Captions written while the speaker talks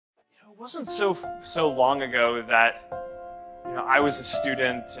wasn't so long ago that I was a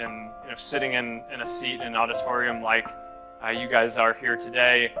student and sitting in a seat in an auditorium like you guys are here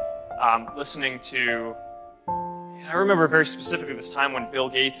today, listening to. I remember very specifically this time when Bill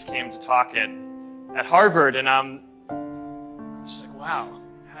Gates came to talk at Harvard, and I was just like, wow,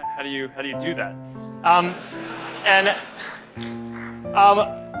 how do you do that?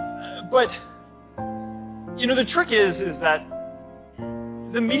 But the trick is that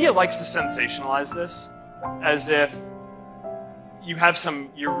the media likes to sensationalize this as if you have some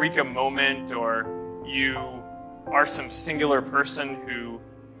eureka moment or you are some singular person who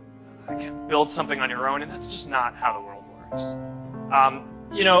can build something on your own, and that's just not how the world works.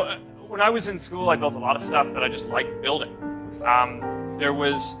 When I was in school, I built a lot of stuff that I just liked building. There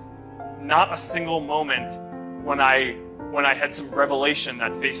was not a single moment when I had some revelation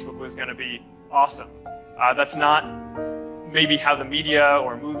that Facebook was going to be awesome. That's not maybe how the media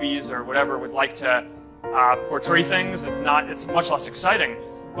or movies or whatever would like to portray things. It's much less exciting.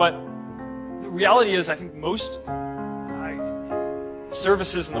 But the reality is, I think most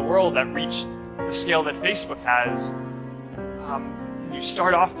services in the world that reach the scale that Facebook has, you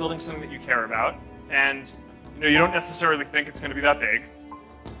start off building something that you care about, and you don't necessarily think it's going to be that big.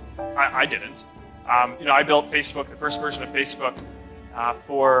 I didn't. I built Facebook, the first version of Facebook,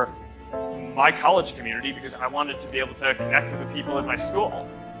 for my college community because I wanted to be able to connect with the people at my school.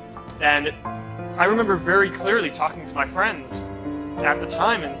 And I remember very clearly talking to my friends at the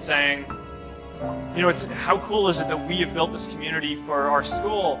time and saying, how cool is it that we have built this community for our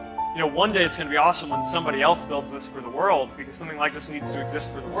school? One day it's going to be awesome when somebody else builds this for the world, because something like this needs to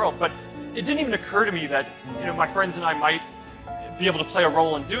exist for the world. But it didn't even occur to me that, my friends and I might be able to play a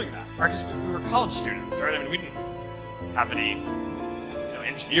role in doing that, right? Because we were college students, right? I mean, we didn't have any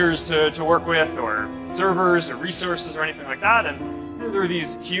engineers to work with, or servers, or resources, or anything like that. And there are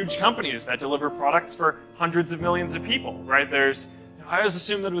these huge companies that deliver products for hundreds of millions of people, right? I always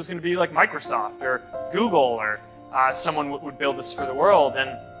assumed that it was going to be like Microsoft or Google or someone would build this for the world.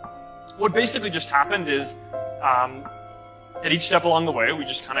 And what basically just happened is at each step along the way, we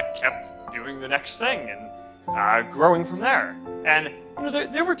just kind of kept doing the next thing and growing from there. And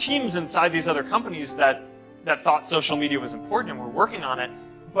there were teams inside these other companies that thought social media was important and were working on it.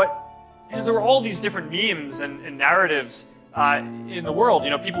 But there were all these different memes and narratives in the world.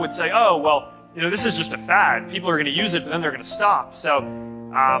 People would say, oh, well, this is just a fad. People are going to use it, but then they're going to stop. So,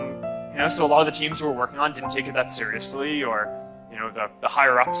 so a lot of the teams who were working on didn't take it that seriously, or, the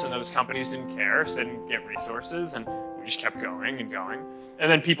higher-ups in those companies didn't care, so they didn't get resources, and we just kept going and going. And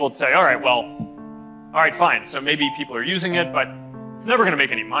then people would say, all right, fine. So maybe people are using it, but it's never going to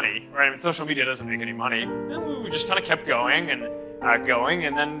make any money, right? I mean, social media doesn't make any money. And we just kind of kept going,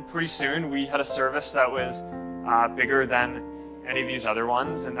 and then pretty soon we had a service that was bigger than any of these other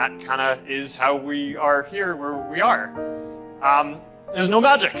ones, and that kind of is how we are here where we are. There's no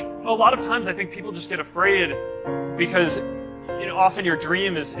magic. A lot of times I think people just get afraid because often your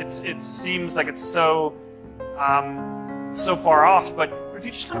dream it seems like it's so far off, but if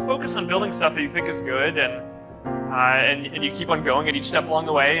you just kind of focus on building stuff that you think is good and you keep on going at each step along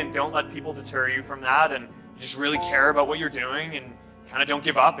the way, and don't let people deter you from that, and you just really care about what you're doing and kind of don't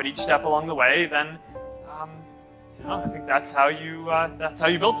give up at each step along the way, then I think that's how you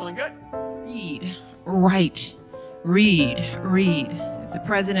build something good. Read, write, read. If the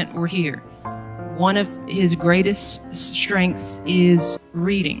president were here, one of his greatest strengths is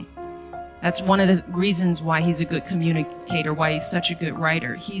reading. That's one of the reasons why he's a good communicator, why he's such a good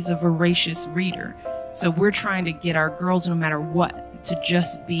writer. He's a voracious reader. So we're trying to get our girls, no matter what,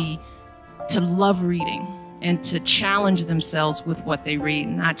 to love reading and to challenge themselves with what they read,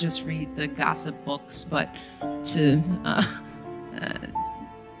 not just read the gossip books, but to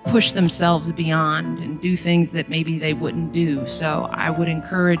push themselves beyond and do things that maybe they wouldn't do. So I would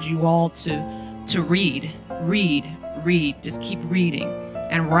encourage you all to read, just keep reading.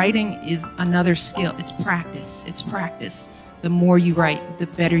 And writing is another skill. It's practice. The more you write, the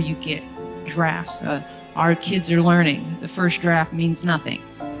better you get. Drafts. Our kids are learning. The first draft means nothing.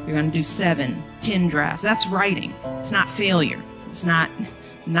 You're going to do 7, 10 drafts. That's writing. It's not failure. It's not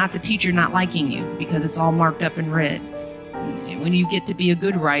the teacher not liking you because it's all marked up in red. When you get to be a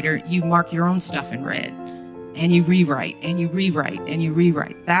good writer, you mark your own stuff in red. And you rewrite, and you rewrite, and you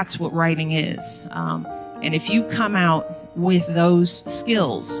rewrite. That's what writing is. And if you come out with those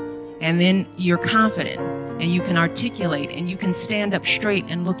skills, and then you're confident, and you can articulate, and you can stand up straight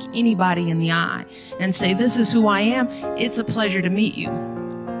and look anybody in the eye and say, this is who I am, it's a pleasure to meet you.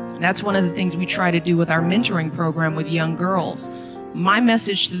 That's one of the things we try to do with our mentoring program with young girls. My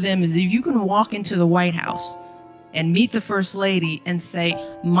message to them is if you can walk into the White House and meet the First Lady and say,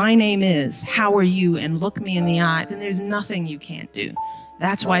 my name is, how are you, and look me in the eye, then there's nothing you can't do.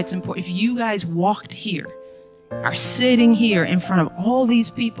 That's why it's important. If you guys walked here, are sitting here in front of all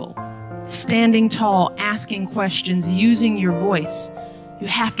these people, standing tall, asking questions, using your voice, you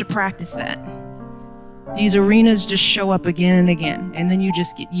have to practice that. These arenas just show up again and again, and then you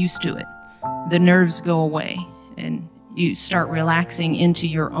just get used to it. The nerves go away, and you start relaxing into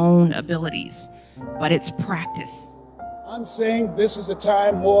your own abilities. But it's practice. I'm saying this is a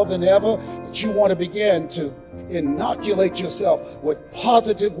time more than ever that you want to begin to inoculate yourself with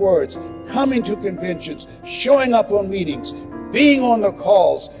positive words, coming to conventions, showing up on meetings, being on the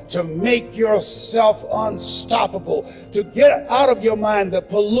calls, to make yourself unstoppable, to get out of your mind the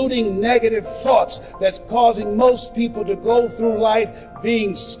polluting negative thoughts that's causing most people to go through life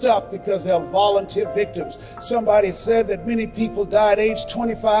being stuck because they're volunteer victims. Somebody said that many people die at age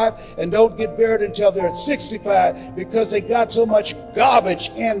 25 and don't get buried until they're 65 because they got so much garbage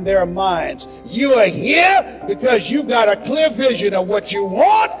in their minds. You are here because you've got a clear vision of what you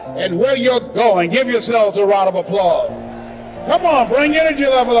want and where you're going. Give yourselves a round of applause. Come on, bring energy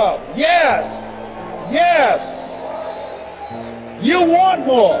level up. Yes, yes. You want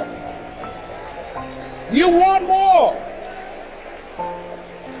more. You want more.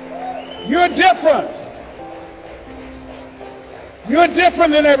 You're different. You're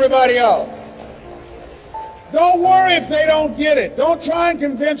different than everybody else. Don't worry if they don't get it. Don't try and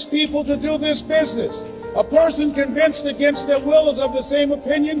convince people to do this business. A person convinced against their will is of the same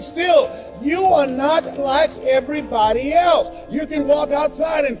opinion still. You are not like everybody else. You can walk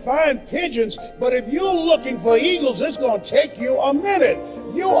outside and find pigeons, but if you're looking for eagles, it's going to take you a minute.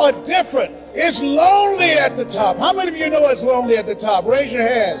 You are different. It's lonely at the top. How many of you know it's lonely at the top? Raise your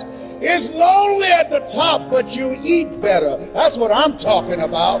hands. It's lonely at the top, but you eat better. That's what I'm talking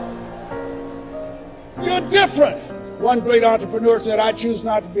about. You're different. One great entrepreneur said, I choose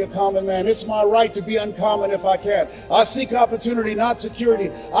not to be a common man. It's my right to be uncommon if I can. I seek opportunity, not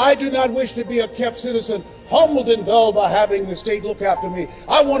security. I do not wish to be a kept citizen, humbled and dulled by having the state look after me.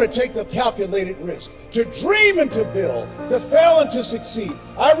 I want to take the calculated risk, to dream and to build, to fail and to succeed.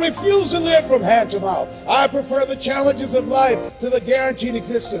 I refuse to live from hand to mouth. I prefer the challenges of life to the guaranteed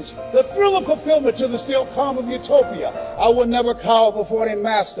existence, the thrill of fulfillment to the still calm of utopia. I will never cower before any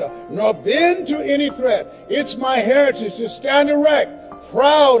master, nor bend to any threat. It's my heritage to stand erect,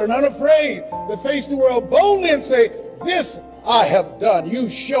 proud and unafraid, to face the world boldly and say, this I have done. You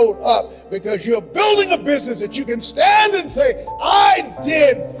showed up because you're building a business that you can stand and say, I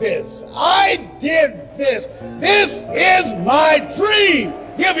did this. I did this. This is my dream.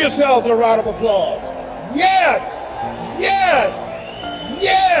 Give yourselves a round of applause. Yes, yes,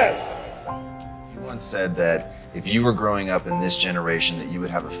 yes. You once said that if you were growing up in this generation that you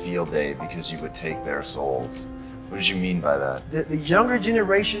would have a field day because you would take their souls. What did you mean by that? The younger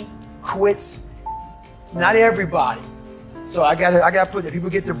generation quits. Not everybody. So I gotta put that. People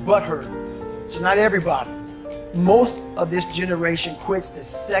get their butt hurt. So not everybody. Most of this generation quits the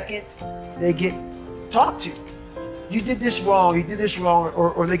second they get talked to. You did this wrong,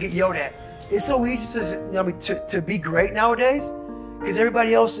 or they get yelled at. It's so easy to be great nowadays because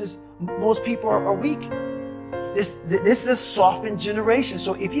everybody else is, most people are weak. This is a softened generation.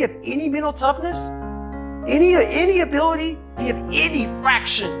 So if you have any mental toughness, any ability, if you have any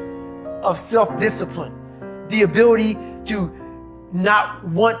fraction of self-discipline, the ability to not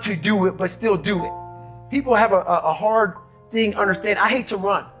want to do it, but still do it. People have a hard thing understand. I hate to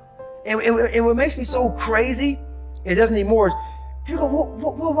run. And what makes me so crazy, it doesn't anymore, is people go,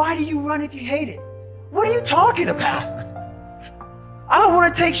 well, why do you run if you hate it? What are you talking about? I don't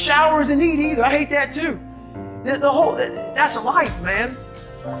want to take showers and eat either. I hate that too. That's life, man.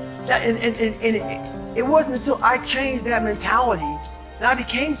 It wasn't until I changed that mentality that I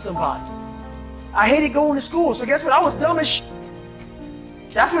became somebody. I hated going to school, so guess what? I was dumb as shit.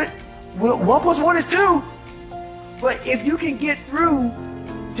 That's what, 1 + 1 is 2. But if you can get through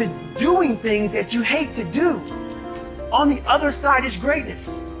to doing things that you hate to do, on the other side is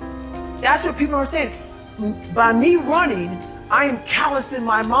greatness. That's what people understand. By me running, I am callous in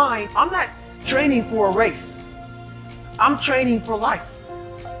my mind. I'm not training for a race. I'm training for life.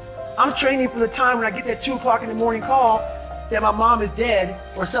 I'm training for the time when I get that 2 o'clock in the morning call that my mom is dead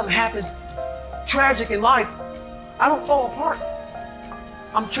or something happens tragic in life. I don't fall apart.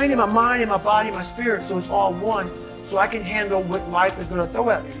 I'm training my mind and my body and my spirit so it's all one, so I can handle what life is going to throw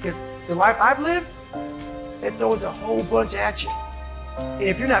at me. Because the life I've lived, it throws a whole bunch at you. And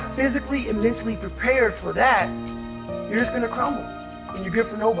if you're not physically and mentally prepared for that, you're just going to crumble and you're good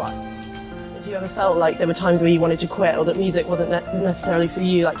for nobody. Have you ever felt like there were times where you wanted to quit or that music wasn't necessarily for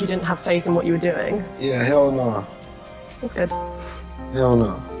you, like you didn't have faith in what you were doing? Yeah, hell no. That's good. Hell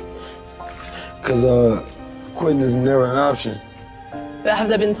no. Because quitting is never an option. But have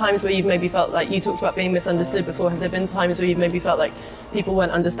there been times where you've maybe felt like, you talked about being misunderstood before, have there been times where you've maybe felt like people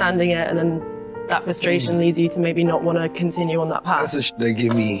weren't understanding it and then that frustration leads you to maybe not want to continue on that path? That's the shit that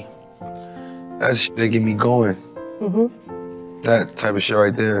get me, going. That type of shit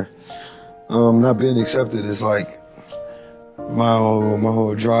right there. Not being accepted is like my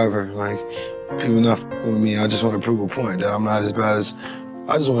whole driver. Like, people not fucking with me, I just want to prove a point that I'm not as bad as,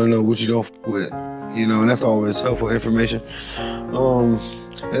 I just want to know what you don't fuck with. You know, and that's always helpful information.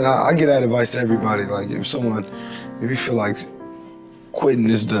 And I get that advice to everybody. Like, if you feel like quitting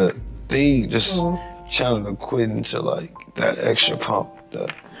is the thing, just channel the quitting to like that extra pump,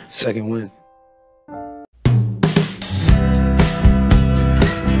 the second win.